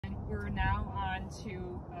we're now on to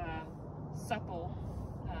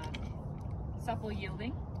supple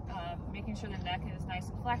yielding, making sure the neck is nice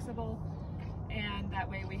and flexible, and that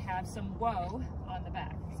way we have some whoa on the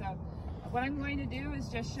back. So what I'm going to do is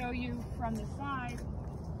just show you from the side.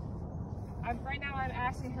 Right now I'm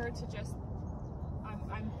asking her to just,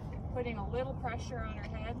 I'm putting a little pressure on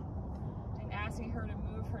her head and asking her to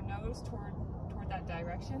move her nose toward that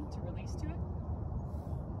direction to release to it.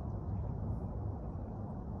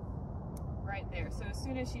 Right there. So as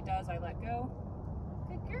soon as she does, I let go.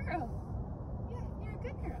 Good girl. Yeah, you're a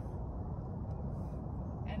good girl.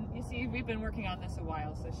 And you see, we've been working on this a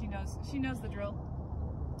while, so she knows the drill.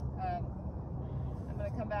 I'm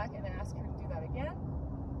going to come back and ask her to do that again.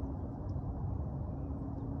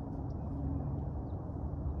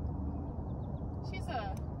 She's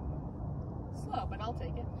slow, but I'll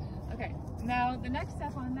take it. Okay, now the next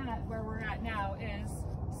step on that, where we're at now, is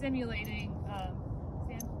simulating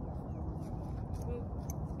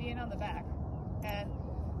being on the back. And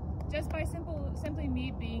just by simply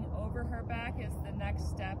me being over her back is the next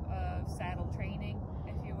step of saddle training,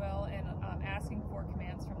 if you will, and asking for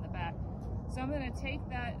commands from the back. So I'm going to take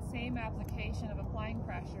that same application of applying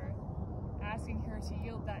pressure, asking her to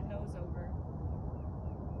yield that nose over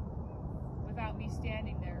without me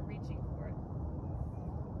standing there reaching for it.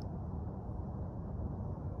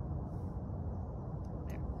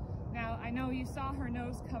 There. Now, I know you saw her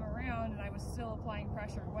nose come around and I was still applying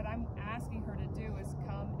pressure. What I'm asking her to do is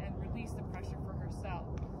come and release the pressure for herself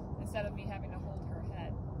instead of me having to hold her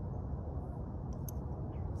head.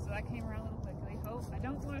 So that came around a little quickly. Oh, I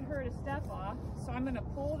don't want her to step off, so I'm going to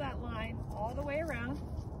pull that line all the way around,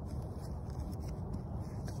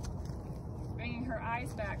 bringing her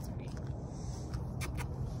eyes back to me.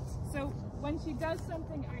 So when she does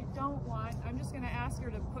something I don't want, I'm just going to ask her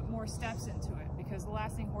to put more steps into it, because the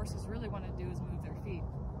last thing horses really want to do is move their feet.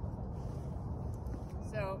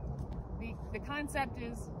 So the concept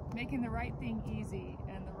is making the right thing easy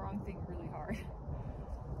and the wrong thing really hard.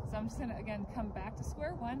 So I'm just going to, again, come back to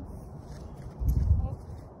square one. Oh.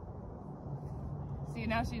 See,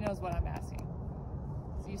 now she knows what I'm asking.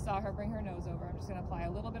 So you saw her bring her nose over. I'm just going to apply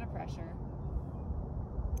a little bit of pressure.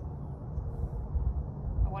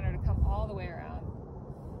 I want her to come all the way around.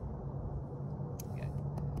 Good.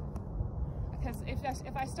 Because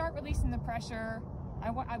if I start releasing the pressure,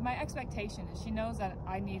 my expectation is she knows that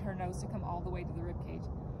I need her nose to come all the way to the rib cage.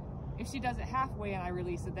 If she does it halfway and I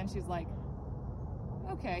release it, then she's like,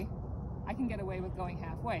 okay, I can get away with going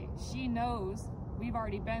halfway. She knows we've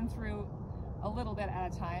already been through a little bit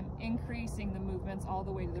at a time, increasing the movements all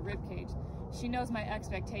the way to the rib cage. She knows my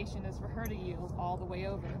expectation is for her to yield all the way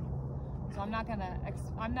over. So I'm not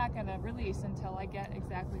gonna release until I get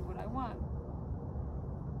exactly what I want.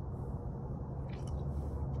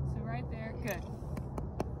 So right there, good.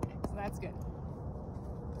 So that's good.